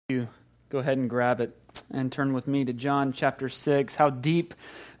You go ahead and grab it and turn with me to John chapter 6. How deep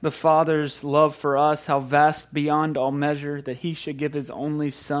the Father's love for us, how vast beyond all measure, that he should give his only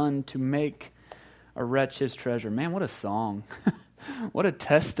Son to make a wretch his treasure. Man, what a song. What a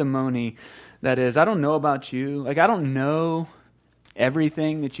testimony that is. I don't know about you. I don't know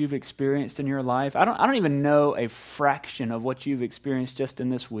everything that you've experienced in your life. I don't even know a fraction of what you've experienced just in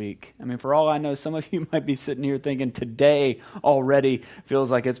this week. I mean, for all I know, some of you might be sitting here thinking today already feels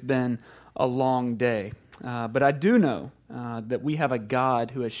like it's been a long day. But I do know that we have a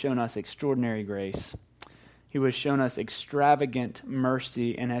God who has shown us extraordinary grace. He has shown us extravagant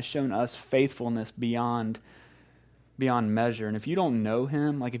mercy and has shown us faithfulness beyond measure. And if you don't know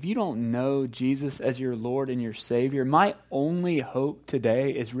him, if you don't know Jesus as your Lord and your Savior, my only hope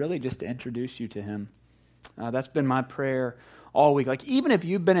today is really just to introduce you to him. That's been my prayer all week. Even if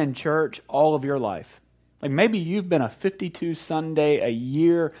you've been in church all of your life, maybe you've been a 52 Sunday a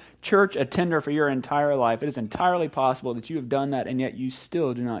year church attender for your entire life, it is entirely possible that you have done that and yet you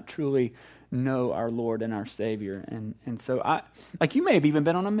still do not truly know our Lord and our Savior. And so you may have even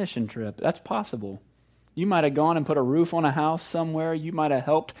been on a mission trip. That's possible. You might have gone and put a roof on a house somewhere. You might have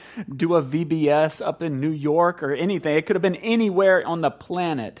helped do a VBS up in New York or anything. It could have been anywhere on the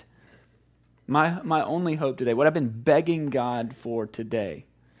planet. My only hope today, what I've been begging God for today,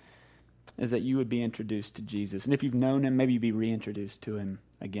 is that you would be introduced to Jesus. And if you've known him, maybe you'd be reintroduced to him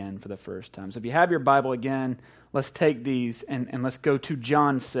again for the first time. So if you have your Bible again, let's take these and let's go to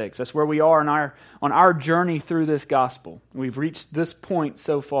John 6. That's where we are on our journey through this gospel. We've reached this point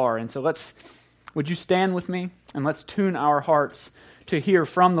so far. And so would you stand with me and let's tune our hearts to hear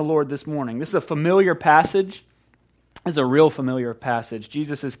from the Lord this morning. This is a familiar passage. This is a real familiar passage.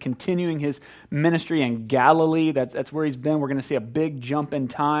 Jesus is continuing his ministry in Galilee. That's where he's been. We're going to see a big jump in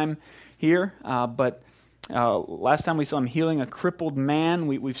time here. But last time we saw him healing a crippled man.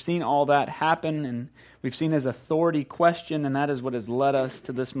 We've seen all that happen, and we've seen his authority questioned, and that is what has led us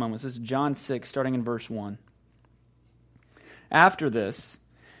to this moment. This is John 6, starting in verse 1. After this,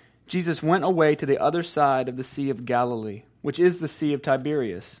 Jesus went away to the other side of the Sea of Galilee, which is the Sea of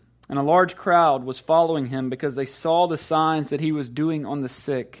Tiberias. And a large crowd was following him because they saw the signs that he was doing on the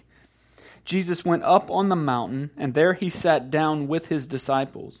sick. Jesus went up on the mountain, and there he sat down with his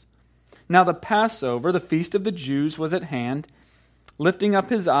disciples. Now the Passover, the feast of the Jews, was at hand. Lifting up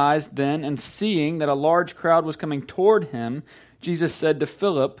his eyes then, and seeing that a large crowd was coming toward him, Jesus said to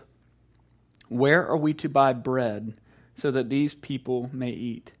Philip, "Where are we to buy bread so that these people may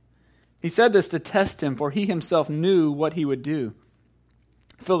eat?" He said this to test him, for he himself knew what he would do.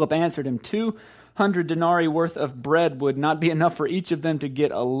 Philip answered him, 200 denarii worth of bread would not be enough for each of them to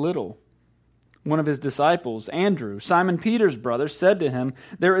get a little. One of his disciples, Andrew, Simon Peter's brother, said to him,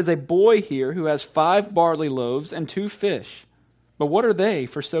 "There is a boy here who has 5 barley loaves and 2 fish. But what are they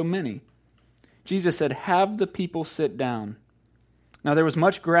for so many?" Jesus said, "Have the people sit down." Now there was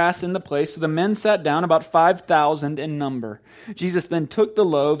much grass in the place, so the men sat down, about 5,000 in number. Jesus then took the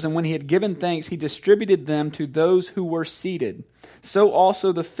loaves, and when he had given thanks, he distributed them to those who were seated. So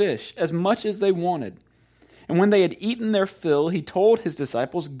also the fish, as much as they wanted. And when they had eaten their fill, he told his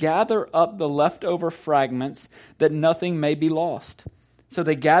disciples, "Gather up the leftover fragments, that nothing may be lost." So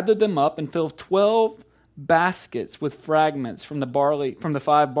they gathered them up and filled 12 baskets with fragments from the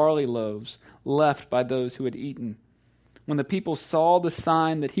 5 barley loaves left by those who had eaten. When the people saw the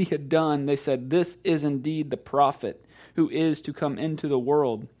sign that he had done, they said, "This is indeed the prophet who is to come into the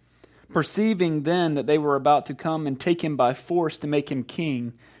world." Perceiving then that they were about to come and take him by force to make him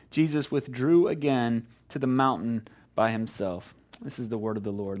king, Jesus withdrew again to the mountain by himself. This is the word of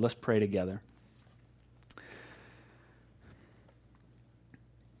the Lord. Let's pray together.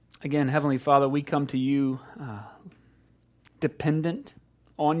 Again, Heavenly Father, we come to you dependent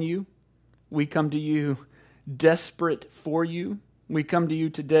on you. We come to you desperate for you. We come to you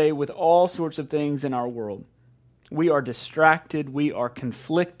today with all sorts of things in our world. We are distracted. We are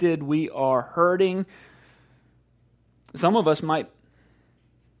conflicted. We are hurting. Some of us might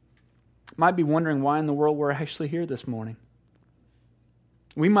be wondering why in the world we're actually here this morning.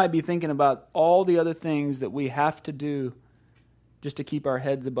 We might be thinking about all the other things that we have to do just to keep our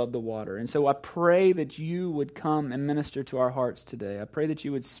heads above the water. And so I pray that you would come and minister to our hearts today. I pray that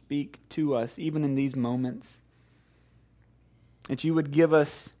you would speak to us even in these moments. That you would give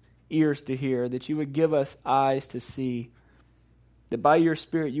us ears to hear. That you would give us eyes to see. That by your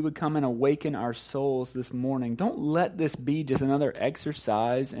Spirit you would come and awaken our souls this morning. Don't let this be just another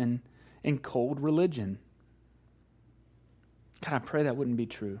exercise in cold religion. God, I pray that wouldn't be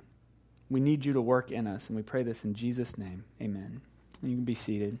true. We need you to work in us, and we pray this in Jesus' name. Amen. You can be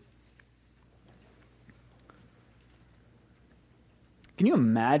seated. Can you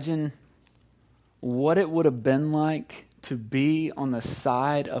imagine what it would have been like to be on the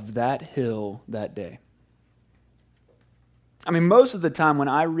side of that hill that day? I mean, most of the time when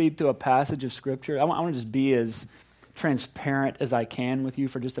I read through a passage of Scripture, I want to just be as transparent as I can with you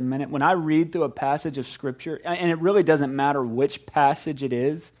for just a minute. When I read through a passage of Scripture, and it really doesn't matter which passage it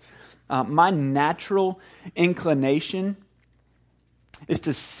is, my natural inclination is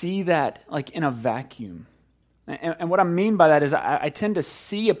to see that like in a vacuum. And what I mean by that is I tend to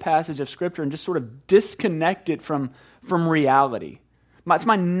see a passage of Scripture and just sort of disconnect it from reality. It's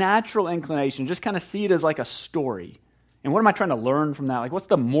my natural inclination, just kind of see it as like a story. And what am I trying to learn from that? Like, what's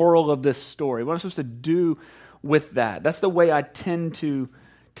the moral of this story? What am I supposed to do with that? That's the way I tend to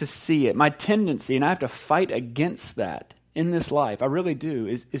see it. My tendency, and I have to fight against that in this life, I really do,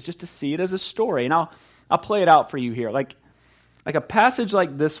 is just to see it as a story. And I'll play it out for you here. Like a passage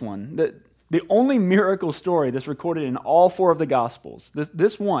like this one, the only miracle story that's recorded in all four of the Gospels,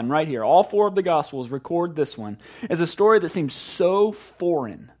 this one right here, all four of the Gospels record this one, is a story that seems so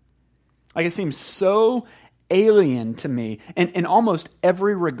foreign. Like it seems so alien to me in almost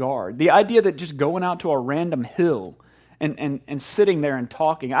every regard. The idea that just going out to a random hill and sitting there and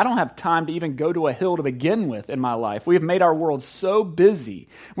talking, I don't have time to even go to a hill to begin with in my life. We have made our world so busy.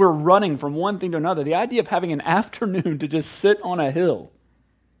 We're running from one thing to another. The idea of having an afternoon to just sit on a hill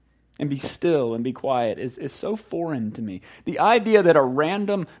and be still and be quiet is so foreign to me. The idea that a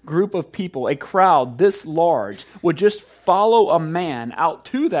random group of people, a crowd this large, would just follow a man out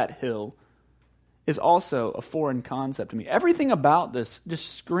to that hill is also a foreign concept to me. Everything about this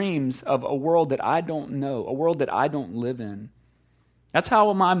just screams of a world that I don't know, a world that I don't live in. That's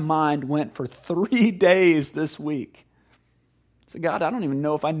how my mind went for 3 days this week. So God, I don't even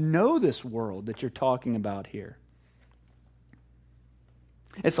know if I know this world that you're talking about here.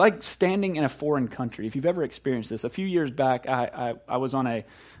 It's like standing in a foreign country. If you've ever experienced this, a few years back, I was on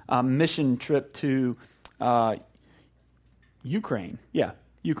a mission trip to Ukraine. Yeah,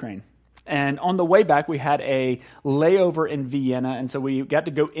 Ukraine. And on the way back, we had a layover in Vienna, and so we got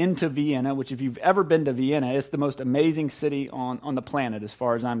to go into Vienna, which if you've ever been to Vienna, it's the most amazing city on the planet as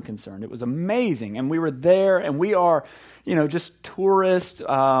far as I'm concerned. It was amazing, and we were there, and we are, just tourists,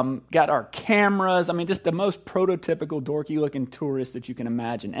 got our cameras, just the most prototypical dorky-looking tourists that you can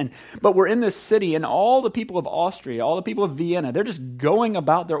imagine. But we're in this city, and all the people of Austria, all the people of Vienna, they're just going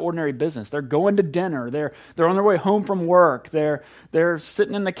about their ordinary business. They're going to dinner. They're on their way home from work. They're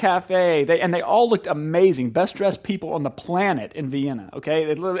sitting in the cafe. They all looked amazing. Best dressed people on the planet in Vienna. Okay,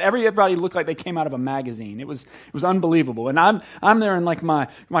 everybody looked like they came out of a magazine. It was unbelievable. And I'm there in like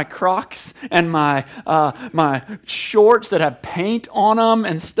my Crocs and my shorts that have paint on them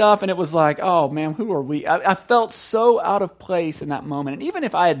and stuff. And it was like, oh man, who are we? I felt so out of place in that moment. And even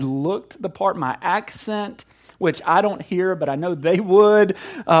if I had looked the part, my accent, which I don't hear, but I know they would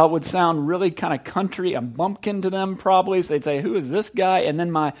sound really kind of country and bumpkin to them probably. So they'd say, who is this guy? And then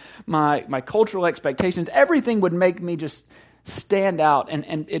my cultural expectations, everything would make me just stand out.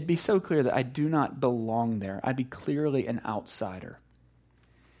 And it'd be so clear that I do not belong there. I'd be clearly an outsider.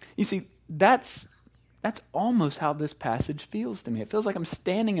 You see, that's almost how this passage feels to me. It feels like I'm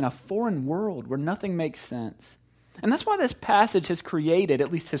standing in a foreign world where nothing makes sense. And that's why this passage has created,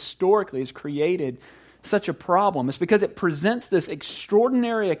 at least historically, has created such a problem. It's because it presents this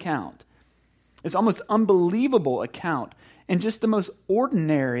extraordinary account, this almost unbelievable account, in just the most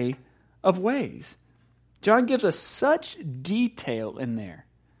ordinary of ways. John gives us such detail in there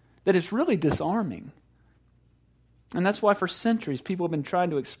that it's really disarming. And that's why for centuries people have been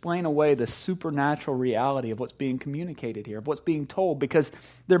trying to explain away the supernatural reality of what's being communicated here, of what's being told, because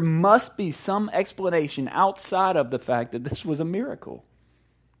there must be some explanation outside of the fact that this was a miracle.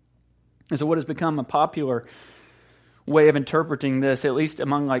 And so what has become a popular way of interpreting this, at least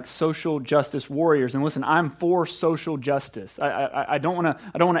among like social justice warriors, and listen, I'm for social justice. I don't want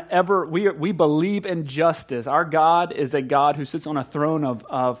to ever, we believe in justice. Our God is a God who sits on a throne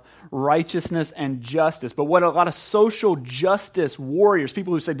of righteousness and justice. But what a lot of social justice warriors,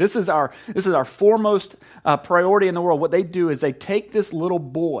 people who say this is our foremost priority in the world, what they do is they take this little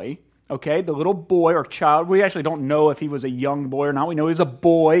boy, okay, the little boy or child, we actually don't know if he was a young boy or not. We know he was a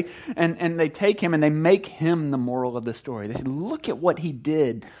boy, and they take him and they make him the moral of the story. They say, look at what he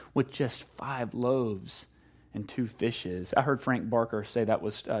did with just 5 loaves and 2 fishes. I heard Frank Barker say that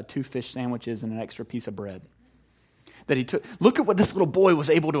was 2 fish sandwiches and an extra piece of bread. that he took. Look at what this little boy was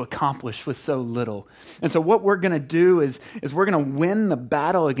able to accomplish with so little. And so what we're going to do is we're going to win the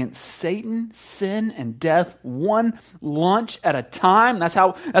battle against Satan, sin, and death one lunch at a time. That's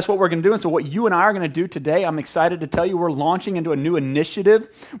what we're going to do. And so what you and I are going to do today, I'm excited to tell you, we're launching into a new initiative.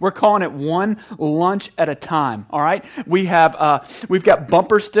 We're calling it one lunch at a time. All right. We've got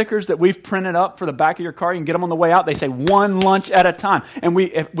bumper stickers that we've printed up for the back of your car. You can get them on the way out. They say one lunch at a time. And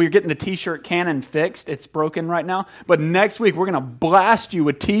we're getting the t-shirt cannon fixed. It's broken right now. But next week, we're going to blast you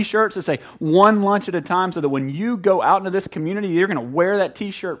with t-shirts that say one lunch at a time, so that when you go out into this community, you're going to wear that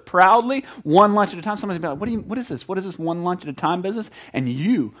t-shirt proudly, one lunch at a time. Somebody's going to be like, what is this? What is this one lunch at a time business? And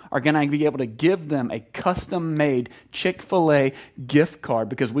you are going to be able to give them a custom-made Chick-fil-A gift card,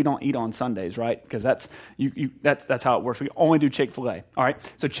 because we don't eat on Sundays, right? Because that's how it works. We only do Chick-fil-A. All right.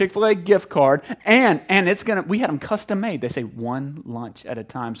 So Chick-fil-A gift card, and we had them custom-made. They say one lunch at a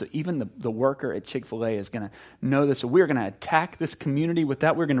time. So even the worker at Chick-fil-A is going to know this. So we're going to attack this community with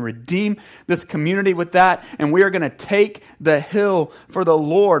that. We're going to redeem this community with that. And we are going to take the hill for the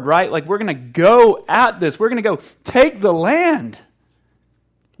Lord, right? Like, we're going to go at this. We're going to go take the land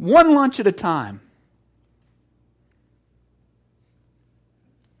one lunch at a time.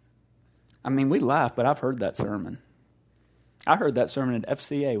 I mean, we laugh, but I've heard that sermon. I heard that sermon at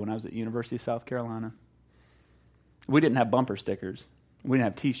FCA when I was at University of South Carolina. We didn't have bumper stickers. We didn't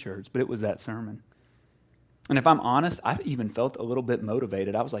have t-shirts, but it was that sermon. And if I'm honest, I even felt a little bit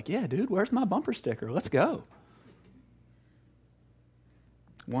motivated. I was like, yeah, dude, where's my bumper sticker? Let's go.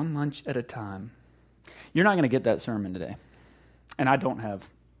 One lunch at a time. You're not going to get that sermon today. And I don't have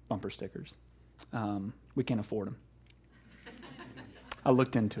bumper stickers. We can't afford them. I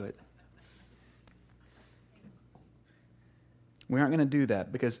looked into it. We aren't going to do that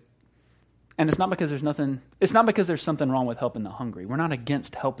and it's not because there's something wrong with helping the hungry. We're not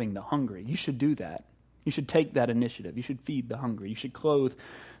against helping the hungry. You should do that. You should take that initiative. You should feed the hungry. You should clothe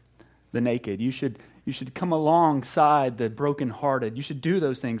the naked. You should come alongside the brokenhearted. You should do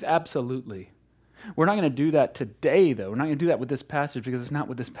those things, absolutely. We're not going to do that today, though. We're not going to do that with this passage, because it's not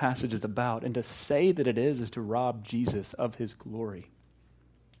what this passage is about. And to say that it is to rob Jesus of his glory.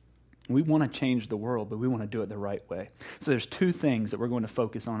 We want to change the world, but we want to do it the right way. So there's two things that we're going to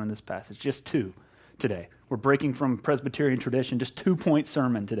focus on in this passage, just two today. We're breaking from Presbyterian tradition, just 2-point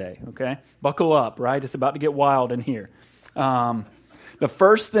sermon today, okay? Buckle up, right? It's about to get wild in here. The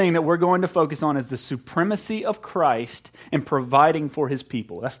first thing that we're going to focus on is the supremacy of Christ in providing for his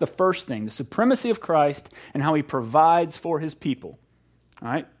people. That's the first thing, the supremacy of Christ and how he provides for his people, all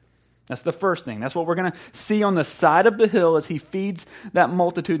right? That's the first thing. That's what we're going to see on the side of the hill as he feeds that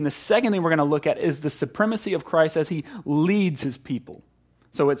multitude. And the second thing we're going to look at is the supremacy of Christ as he leads his people.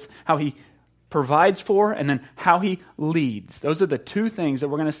 So it's how he provides for and then how he leads. Those are the two things that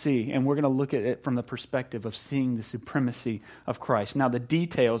we're going to see, and we're going to look at it from the perspective of seeing the supremacy of Christ. Now, the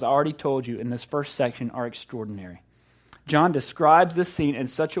details, I already told you in this first section, are extraordinary. John describes this scene in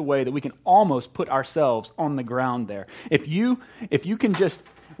such a way that we can almost put ourselves on the ground there. If you can just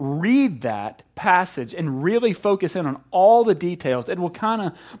read that passage and really focus in on all the details, it will kind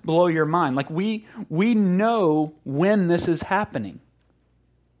of blow your mind. Like, we know when this is happening.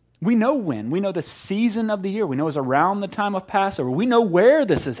 We know when. We know the season of the year. We know it's around the time of Passover. We know where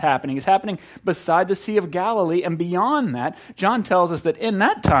this is happening. It's happening beside the Sea of Galilee. And beyond that, John tells us that in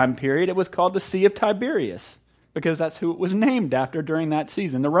that time period, it was called the Sea of Tiberias, because that's who it was named after during that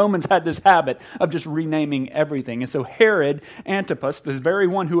season. The Romans had this habit of just renaming everything. And so Herod Antipas, the very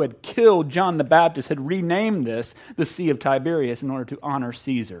one who had killed John the Baptist, had renamed this the Sea of Tiberias in order to honor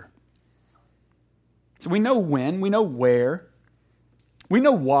Caesar. So we know when, we know where, we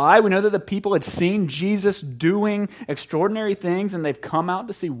know why. We know that the people had seen Jesus doing extraordinary things, and they've come out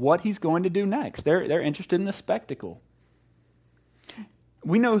to see what he's going to do next. They're interested in the spectacle.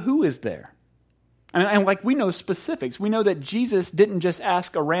 We know who is there. And we know specifics. We know that Jesus didn't just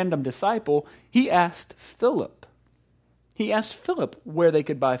ask a random disciple. He asked Philip. He asked Philip where they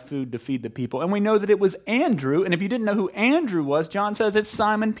could buy food to feed the people. And we know that it was Andrew. And if you didn't know who Andrew was, John says it's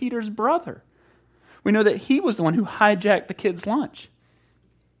Simon Peter's brother. We know that he was the one who hijacked the kids' lunch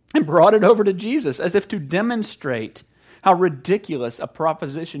and brought it over to Jesus as if to demonstrate how ridiculous a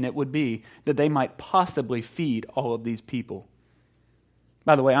proposition it would be that they might possibly feed all of these people.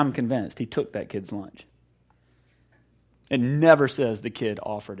 By the way, I'm convinced he took that kid's lunch. It never says the kid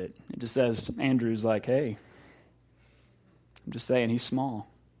offered it. It just says Andrew's like, hey, I'm just saying he's small.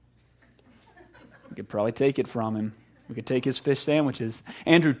 We could probably take it from him. We could take his fish sandwiches.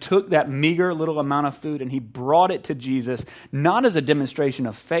 Andrew took that meager little amount of food and he brought it to Jesus, not as a demonstration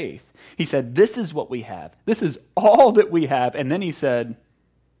of faith. He said, this is what we have. This is all that we have. And then he said,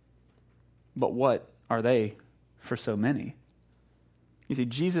 but what are they for so many. You see,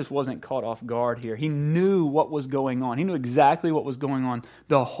 Jesus wasn't caught off guard here. He knew what was going on. He knew exactly what was going on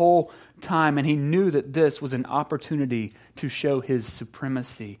the whole time, and he knew that this was an opportunity to show his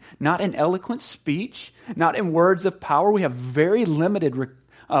supremacy. Not in eloquent speech, not in words of power. We have very limited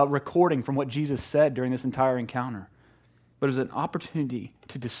recording from what Jesus said during this entire encounter. But it was an opportunity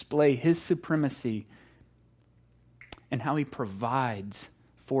to display his supremacy and how he provides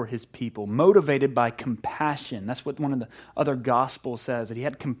for his people, motivated by compassion. That's what one of the other gospels says, that he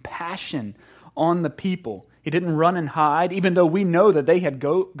had compassion on the people. He didn't run and hide, even though we know that they had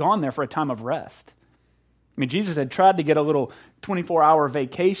gone there for a time of rest. I mean, Jesus had tried to get a little 24-hour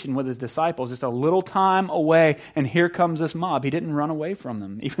vacation with his disciples, just a little time away, and here comes this mob. He didn't run away from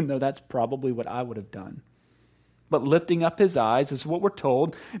them, even though that's probably what I would have done. But lifting up his eyes, is what we're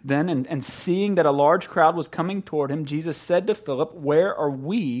told then, and seeing that a large crowd was coming toward him, Jesus said to Philip, "Where are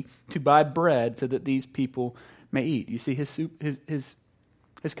we to buy bread so that these people may eat?" You see, his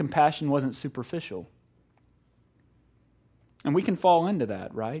compassion wasn't superficial. And we can fall into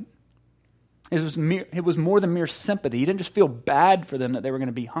that, right? It was more than mere sympathy. He didn't just feel bad for them that they were going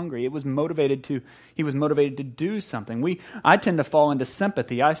to be hungry. He was motivated to do something. I tend to fall into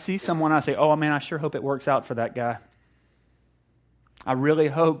sympathy. I see someone, I say, "Oh man, I sure hope it works out for that guy. I really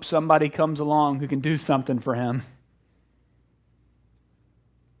hope somebody comes along who can do something for him."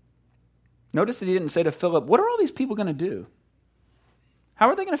 Notice that he didn't say to Philip, "What are all these people going to do? How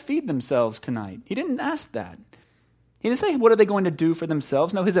are they going to feed themselves tonight?" He didn't ask that. He didn't say, "What are they going to do for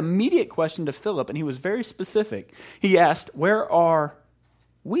themselves?" No, his immediate question to Philip, and he was very specific, he asked, "Where are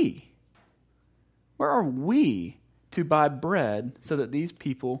we? Where are we to buy bread so that these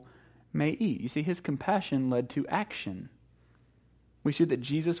people may eat?" You see, his compassion led to action. We see that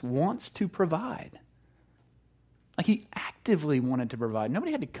Jesus wants to provide. Like, he actively wanted to provide.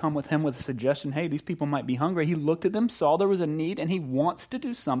 Nobody had to come with him with a suggestion, "Hey, these people might be hungry." He looked at them, saw there was a need, and he wants to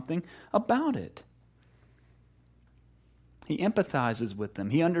do something about it. He empathizes with them.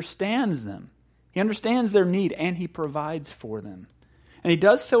 He understands them. He understands their need, and he provides for them. And he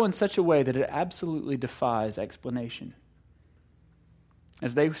does so in such a way that it absolutely defies explanation.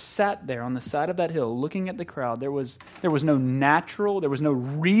 As they sat there on the side of that hill looking at the crowd, there was no natural, there was no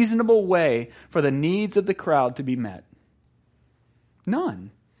reasonable way for the needs of the crowd to be met.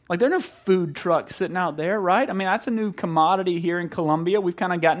 None. Like, there are no food trucks sitting out there, right? I mean, that's a new commodity here in Columbia. We've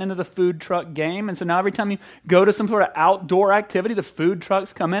kind of gotten into the food truck game. And so now every time you go to some sort of outdoor activity, the food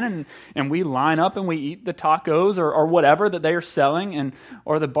trucks come in and we line up and we eat the tacos or whatever that they are selling.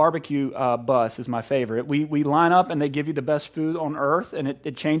 Or the barbecue bus is my favorite. We line up and they give you the best food on earth, and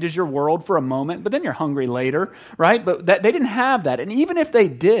it changes your world for a moment, but then you're hungry later, right? But they didn't have that. And even if they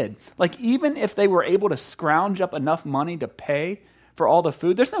did, like even if they were able to scrounge up enough money to pay for all the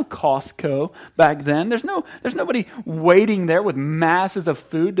food, there's no Costco back then. There's nobody waiting there with masses of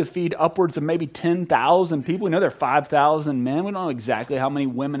food to feed upwards of maybe 10,000 people. We know there are 5,000 men. We don't know exactly how many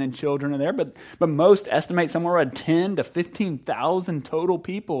women and children are there, but most estimate somewhere around 10 to 15,000 total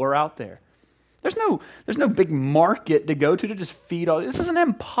people are out there. There's no big market to go to just feed all. This is an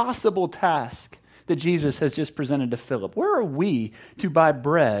impossible task that Jesus has just presented to Philip. Where are we to buy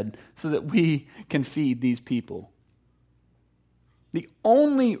bread so that we can feed these people? The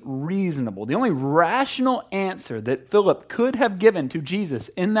only reasonable, the only rational answer that Philip could have given to Jesus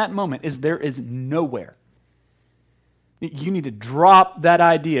in that moment is there is nowhere. You need to drop that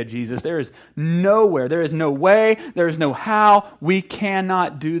idea, Jesus. There is nowhere. There is no way. There is no how. We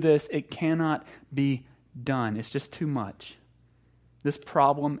cannot do this. It cannot be done. It's just too much. This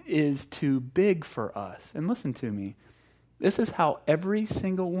problem is too big for us. And listen to me. This is how every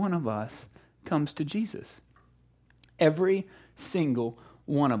single one of us comes to Jesus. Every single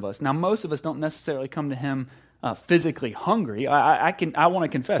one of us. Now, most of us don't necessarily come to him physically hungry. I want to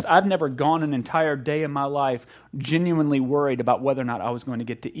confess, I've never gone an entire day of my life genuinely worried about whether or not I was going to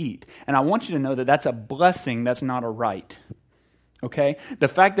get to eat. And I want you to know that that's a blessing, that's not a right. Okay? The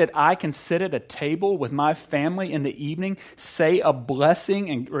fact that I can sit at a table with my family in the evening, say a blessing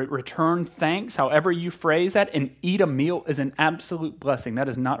and return thanks, however you phrase that, and eat a meal is an absolute blessing. That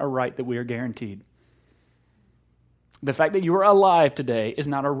is not a right that we are guaranteed. The fact that you are alive today is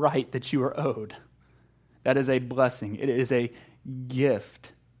not a right that you are owed. That is a blessing. It is a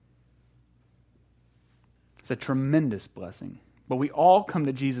gift. It's a tremendous blessing. But we all come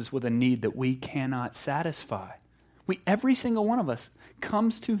to Jesus with a need that we cannot satisfy. Every single one of us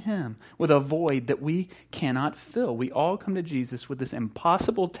comes to him with a void that we cannot fill. We all come to Jesus with this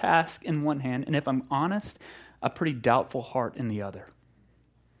impossible task in one hand, and if I'm honest, a pretty doubtful heart in the other.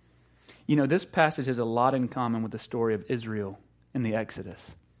 You know, this passage has a lot in common with the story of Israel in the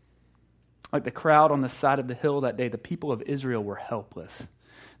Exodus. Like the crowd on the side of the hill that day, the people of Israel were helpless.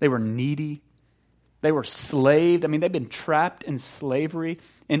 They were needy. They were slaved. I mean, they'd been trapped in slavery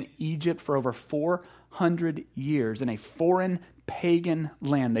in Egypt for over 400 years in a foreign pagan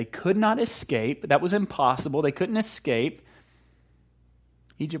land. They could not escape. That was impossible. They couldn't escape.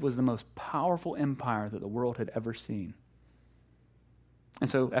 Egypt was the most powerful empire that the world had ever seen. And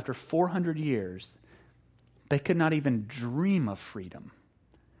so after 400 years, they could not even dream of freedom.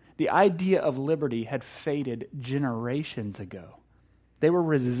 The idea of liberty had faded generations ago. They were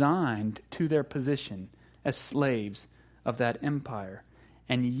resigned to their position as slaves of that empire.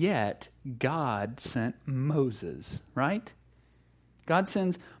 And yet, God sent Moses, right? God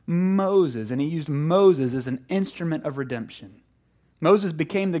sends Moses, and he used Moses as an instrument of redemption. Moses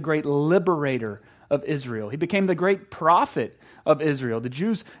became the great liberator of Israel. He became the great prophet of Israel. The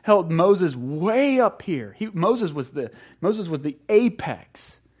Jews held Moses way up here. Moses was the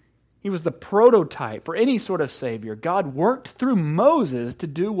apex. He was the prototype for any sort of savior. God worked through Moses to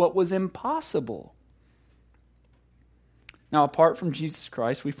do what was impossible. Now, apart from Jesus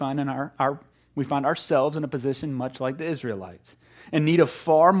Christ, we find ourselves in a position much like the Israelites, in need of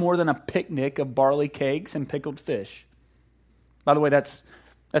far more than a picnic of barley cakes and pickled fish. By the way, that's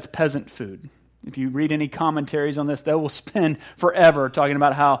peasant food. If you read any commentaries on this, they will spend forever talking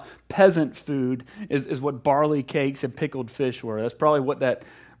about how peasant food is what barley cakes and pickled fish were. That's probably what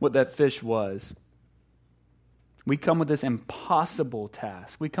that fish was. We come with this impossible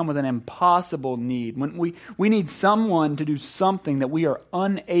task. We come with an impossible need. When we need someone to do something that we are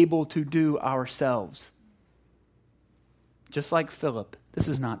unable to do ourselves. Just like Philip, this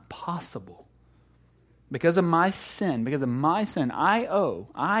is not possible. Because of my sin, I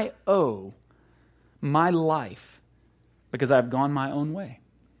owe my life because I've gone my own way.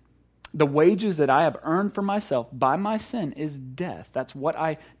 The wages that I have earned for myself by my sin is death. That's what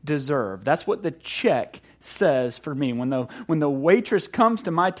I deserve. That's what the check says for me. When the waitress comes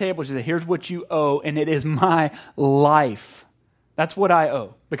to my table, she says, here's what you owe, and it is my life. That's what I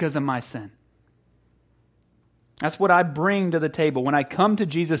owe because of my sin. That's what I bring to the table. When I come to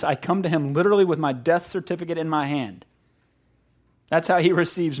Jesus, I come to him literally with my death certificate in my hand. That's how he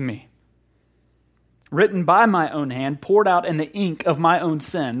receives me. Written by my own hand, poured out in the ink of my own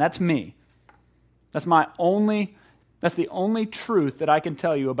sin. That's me. That's the only truth that I can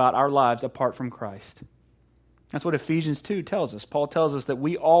tell you about our lives apart from Christ. That's what Ephesians 2 tells us. Paul tells us that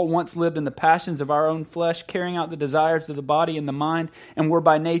we all once lived in the passions of our own flesh, carrying out the desires of the body and the mind, and were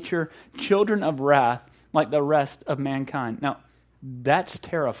by nature children of wrath like the rest of mankind. Now, that's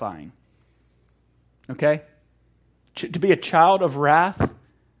terrifying. Okay? To be a child of wrath,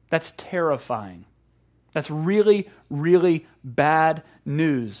 that's terrifying. That's really, really bad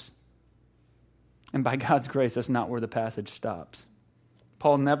news. And by God's grace, that's not where the passage stops.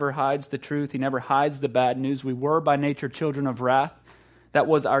 Paul never hides the truth. He never hides the bad news. We were by nature children of wrath. That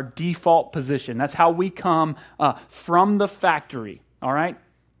was our default position. That's how we come from the factory, all right?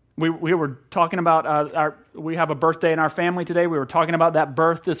 We were talking about we have a birthday in our family today. We were talking about that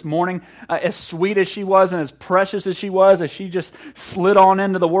birth this morning. As sweet as she was and as precious as she just slid on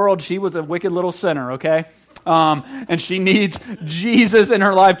into the world, she was a wicked little sinner, okay? And she needs Jesus in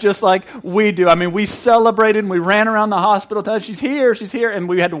her life just like we do. I mean, we celebrated and we ran around the hospital telling she's here. And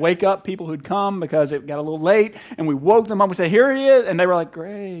we had to wake up people who'd come because it got a little late. And we woke them up. We said, here he is. And they were like,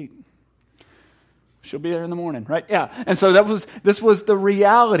 great. She'll be there in the morning, right? Yeah. And so this was the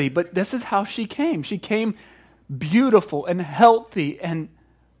reality. But this is how she came. She came beautiful and healthy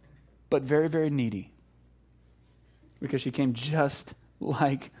but very, very needy. Because she came just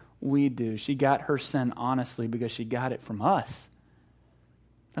like we do. She got her sin honestly because she got it from us.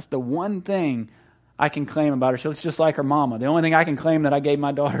 That's the one thing I can claim about her. She looks just like her mama. The only thing I can claim that I gave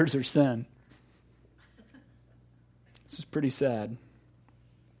my daughter is her sin. This is pretty sad.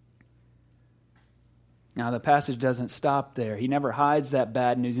 Now, the passage doesn't stop there. He never hides that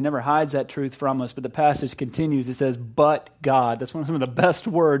bad news. He never hides that truth from us. But the passage continues. It says, but God. That's one of some of the best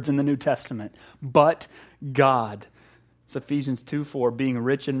words in the New Testament. But God. It's Ephesians 2:4, being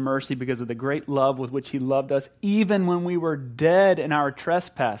rich in mercy because of the great love with which he loved us, even when we were dead in our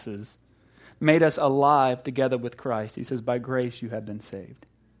trespasses, made us alive together with Christ. He says, by grace you have been saved.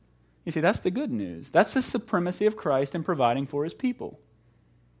 You see, that's the good news. That's the supremacy of Christ in providing for his people.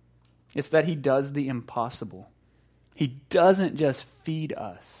 It's that he does the impossible. He doesn't just feed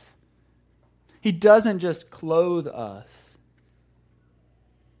us. He doesn't just clothe us.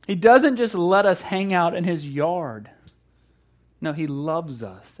 He doesn't just let us hang out in his yard. No, he loves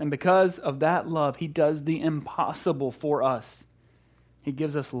us. And because of that love, he does the impossible for us. He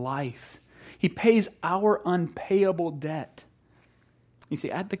gives us life. He pays our unpayable debt. You see,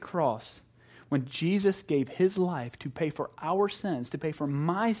 at the cross, when Jesus gave his life to pay for our sins, to pay for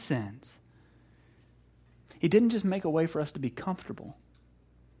my sins, he didn't just make a way for us to be comfortable.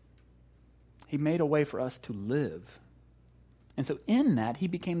 He made a way for us to live. And so in that, he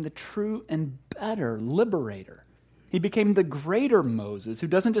became the true and better liberator. He became the greater Moses, who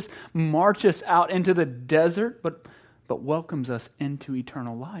doesn't just march us out into the desert, but welcomes us into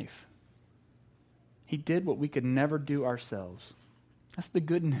eternal life. He did what we could never do ourselves. That's the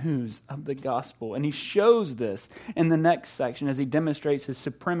good news of the gospel. And he shows this in the next section as he demonstrates his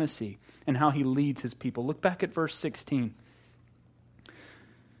supremacy and how he leads his people. Look back at verse 16.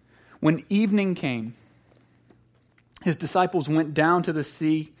 When evening came, his disciples went down to the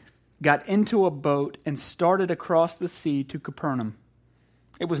sea, got into a boat, and started across the sea to Capernaum.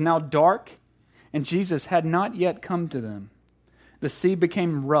 It was now dark, and Jesus had not yet come to them. The sea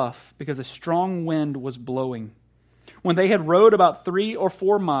became rough because a strong wind was blowing. When they had rowed about 3 or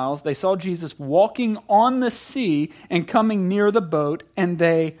 4 miles, they saw Jesus walking on the sea and coming near the boat, and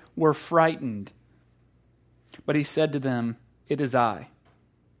they were frightened. But he said to them, "It is I.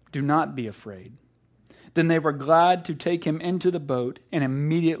 Do not be afraid." Then they were glad to take him into the boat, and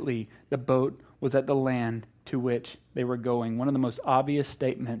immediately the boat was at the land to which they were going. One of the most obvious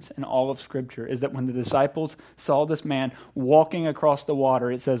statements in all of Scripture is that when the disciples saw this man walking across the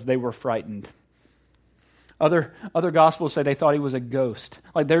water, it says they were frightened. Other Gospels say they thought he was a ghost.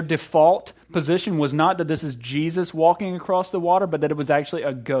 Like their default position was not that this is Jesus walking across the water, but that it was actually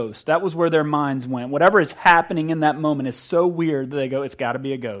a ghost. That was where their minds went. Whatever is happening in that moment is so weird that they go, it's got to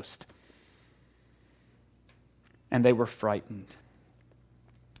be a ghost. And they were frightened.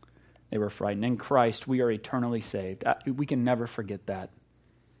 They were frightened. In Christ, we are eternally saved. We can never forget that.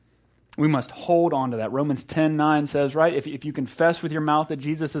 We must hold on to that. Romans 10:9 says, right, if you confess with your mouth that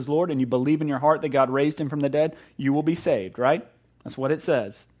Jesus is Lord and you believe in your heart that God raised him from the dead, you will be saved, right? That's what it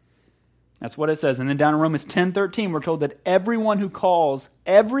says. That's what it says. And then down in Romans 10:13, we're told that everyone who calls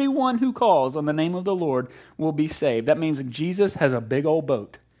on the name of the Lord will be saved. That means that Jesus has a big old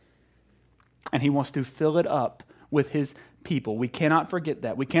boat, and he wants to fill it up with his people. We cannot forget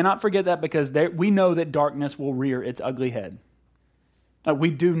that. We cannot forget that because we know that darkness will rear its ugly head.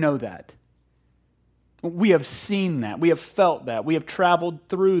 We do know that. We have seen that. We have felt that. We have traveled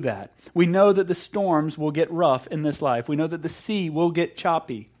through that. We know that the storms will get rough in this life. We know that the sea will get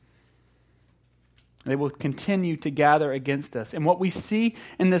choppy. They will continue to gather against us. And what we see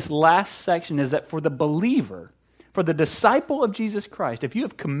in this last section is that for the believer, for the disciple of Jesus Christ, if you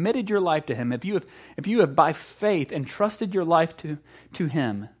have committed your life to him, if you have by faith entrusted your life to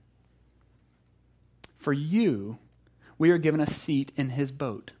him, for you, we are given a seat in his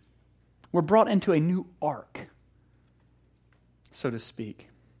boat. We're brought into a new ark, so to speak.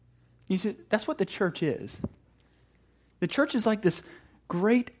 You see, that's what the church is. The church is like this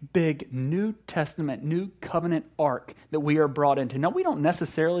great big New Testament, New Covenant ark that we are brought into. Now, we don't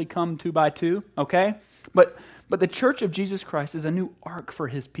necessarily come 2 by 2, okay? But the church of Jesus Christ is a new ark for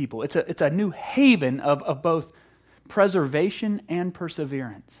his people. It's a new haven of both preservation and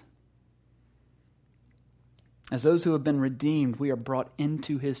perseverance. As those who have been redeemed, we are brought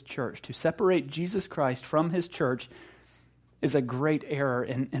into his church. To separate Jesus Christ from his church is a great error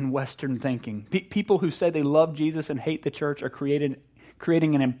in Western thinking. People who say they love Jesus and hate the church are creating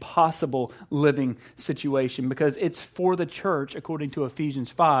an impossible living situation because it's for the church, according to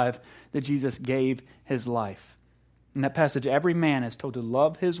Ephesians 5, that Jesus gave his life. In that passage, every man is told to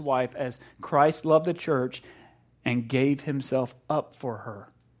love his wife as Christ loved the church and gave himself up for her.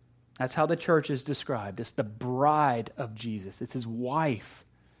 That's how the church is described. It's the bride of Jesus. It's his wife.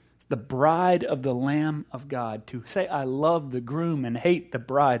 It's the bride of the Lamb of God. To say, I love the groom and hate the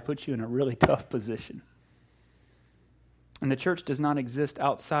bride puts you in a really tough position. And the church does not exist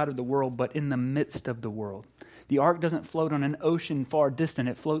outside of the world, but in the midst of the world. The ark doesn't float on an ocean far distant.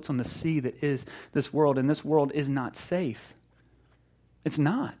 It floats on the sea that is this world, and this world is not safe. It's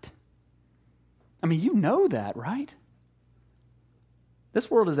not. I mean, you know that, right? This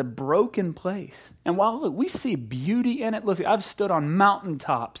world is a broken place. And while look, we see beauty in it, listen, I've stood on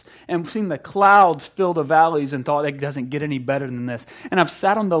mountaintops and seen the clouds fill the valleys and thought it doesn't get any better than this. And I've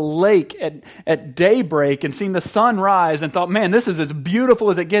sat on the lake at daybreak and seen the sun rise and thought, man, this is as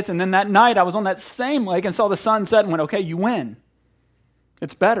beautiful as it gets. And then that night I was on that same lake and saw the sun set and went, okay, you win.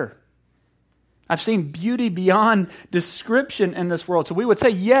 It's better. I've seen beauty beyond description in this world. So we would say,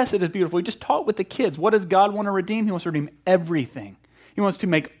 yes, it is beautiful. We just talk with the kids. What does God want to redeem? He wants to redeem everything. He wants to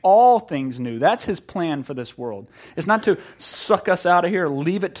make all things new. That's his plan for this world. It's not to suck us out of here,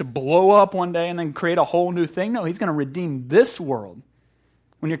 leave it to blow up one day and then create a whole new thing. No, he's going to redeem this world.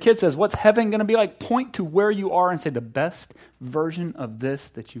 When your kid says, what's heaven going to be like? Point to where you are and say the best version of this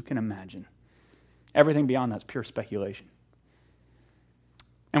that you can imagine. Everything beyond that's pure speculation.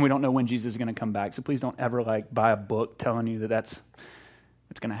 And we don't know when Jesus is going to come back, so please don't ever buy a book telling you that's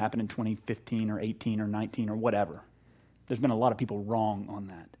going to happen in 2015 or 18 or 19 or whatever. There's been a lot of people wrong on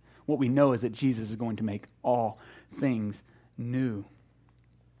that. What we know is that Jesus is going to make all things new.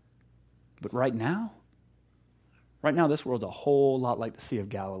 But right now, this world's a whole lot like the Sea of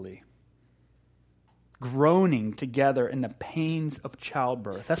Galilee. Groaning together in the pains of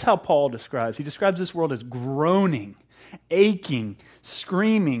childbirth. That's how Paul describes. He describes this world as groaning, aching,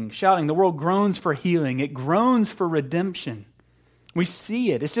 screaming, shouting. The world groans for healing. It groans for redemption. We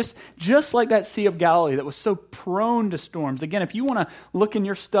see it. It's just like that Sea of Galilee that was so prone to storms. Again, if you want to look in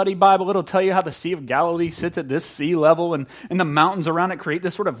your study Bible, it'll tell you how the Sea of Galilee sits at this sea level and the mountains around it create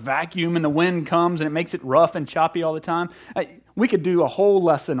this sort of vacuum and the wind comes and it makes it rough and choppy all the time. We could do a whole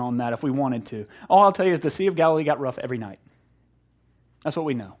lesson on that if we wanted to. All I'll tell you is the Sea of Galilee got rough every night. That's what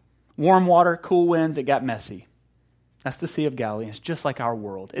we know. Warm water, cool winds, it got messy. That's the Sea of Galilee. It's just like our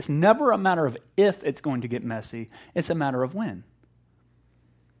world. It's never a matter of if it's going to get messy. It's a matter of when.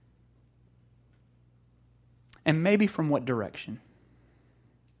 And maybe from what direction.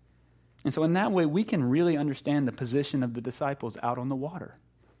 And so in that way, we can really understand the position of the disciples out on the water.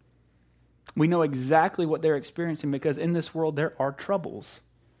 We know exactly what they're experiencing because in this world there are troubles.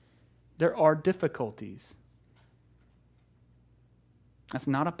 There are difficulties. That's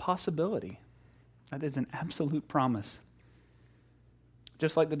not a possibility. That is an absolute promise.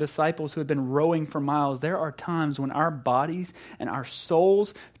 Just like the disciples who had been rowing for miles, there are times when our bodies and our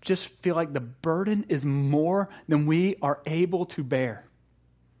souls just feel like the burden is more than we are able to bear.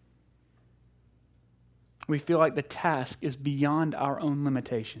 We feel like the task is beyond our own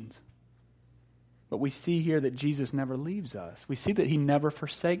limitations. But we see here that Jesus never leaves us. We see that he never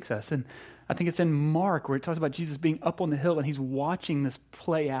forsakes us. And I think it's in Mark where it talks about Jesus being up on the hill and he's watching this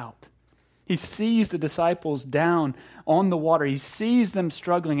play out. He sees the disciples down on the water. He sees them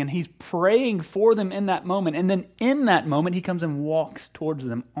struggling, and he's praying for them in that moment. And then in that moment, he comes and walks towards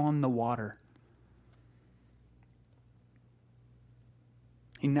them on the water.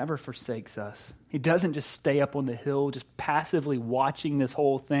 He never forsakes us. He doesn't just stay up on the hill, just passively watching this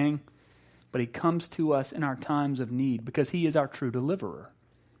whole thing, but he comes to us in our times of need because he is our true deliverer.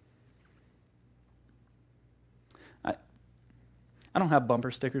 I don't have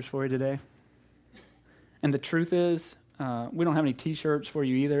bumper stickers for you today. And the truth is, we don't have any T-shirts for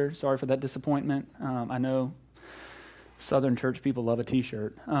you either. Sorry for that disappointment. I know Southern church people love a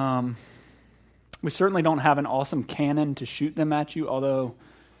T-shirt. We certainly don't have an awesome cannon to shoot them at you, although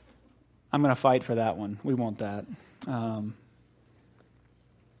I'm going to fight for that one. We want that.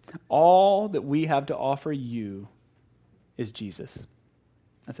 All that we have to offer you is Jesus.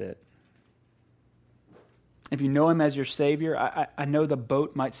 That's it. If you know him as your Savior, I know the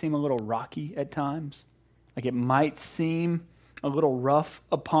boat might seem a little rocky at times. Like it might seem a little rough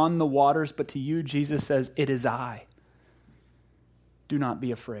upon the waters, but to you, Jesus says, "It is I. Do not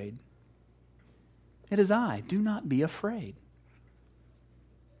be afraid." It is I. Do not be afraid.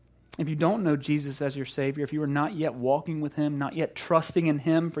 If you don't know Jesus as your Savior, if you are not yet walking with him, not yet trusting in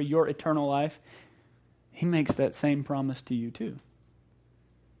him for your eternal life, he makes that same promise to you too.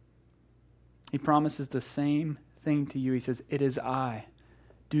 He promises the same thing to you. He says, "It is I.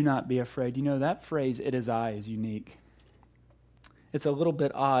 Do not be afraid." You know, that phrase, "it is I," is unique. It's a little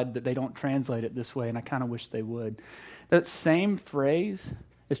bit odd that they don't translate it this way, and I kind of wish they would. That same phrase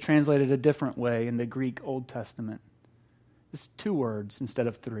is translated a different way in the Greek Old Testament. It's 2 words instead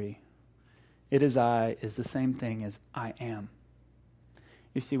of 3. "It is I" is the same thing as "I am."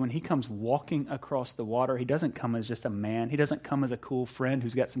 You see, when he comes walking across the water, he doesn't come as just a man. He doesn't come as a cool friend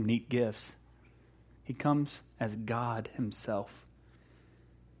who's got some neat gifts. He comes as God himself.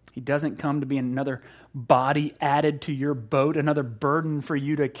 He doesn't come to be another body added to your boat, another burden for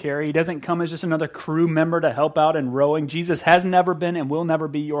you to carry. He doesn't come as just another crew member to help out in rowing. Jesus has never been and will never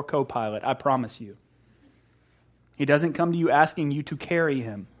be your co-pilot, I promise you. He doesn't come to you asking you to carry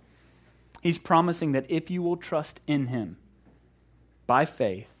him. He's promising that if you will trust in him by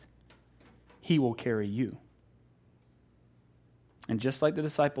faith, he will carry you. And just like the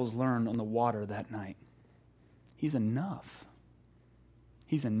disciples learned on the water that night, he's enough.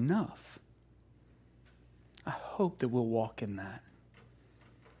 He's enough. I hope that we'll walk in that.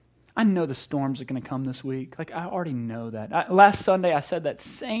 I know the storms are going to come this week. I already know that. Last Sunday, I said that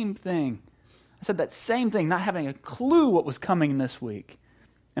same thing. Not having a clue what was coming this week.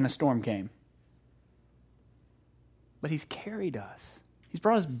 And a storm came. But he's carried us. He's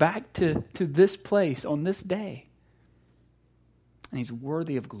brought us back to this place on this day. And he's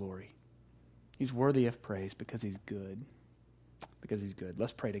worthy of glory. He's worthy of praise because he's good.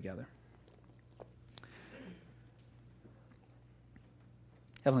 Let's pray together.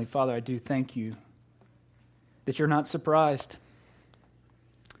 Heavenly Father, I do thank you that you're not surprised,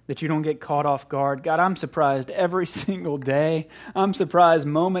 that you don't get caught off guard. God, I'm surprised every single day. I'm surprised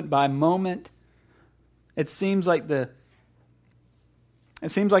moment by moment. It seems like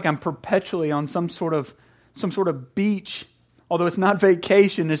I'm perpetually on some sort of beach. Although it's not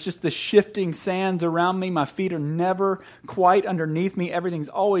vacation, it's just the shifting sands around me. My feet are never quite underneath me. Everything's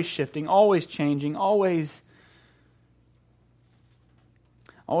always shifting, always changing, always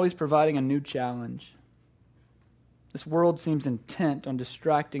providing a new challenge. This world seems intent on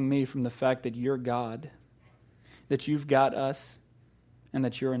distracting me from the fact that you're God, that you've got us, and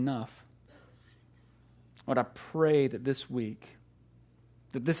that you're enough. Lord, I pray that this week,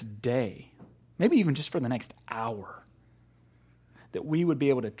 that this day, maybe even just for the next hour, that we would be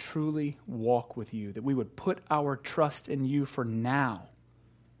able to truly walk with you, that we would put our trust in you for now,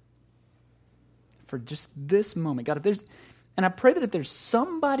 for just this moment. God, and I pray that if there's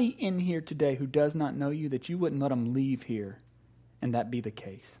somebody in here today who does not know you, that you wouldn't let them leave here and that be the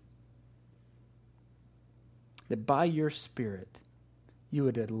case. That by your Spirit, you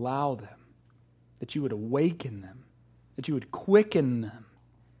would allow them, that you would awaken them, that you would quicken them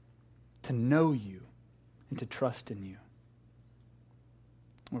to know you and to trust in you.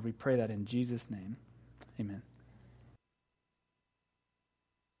 Lord, we pray that in Jesus' name. Amen.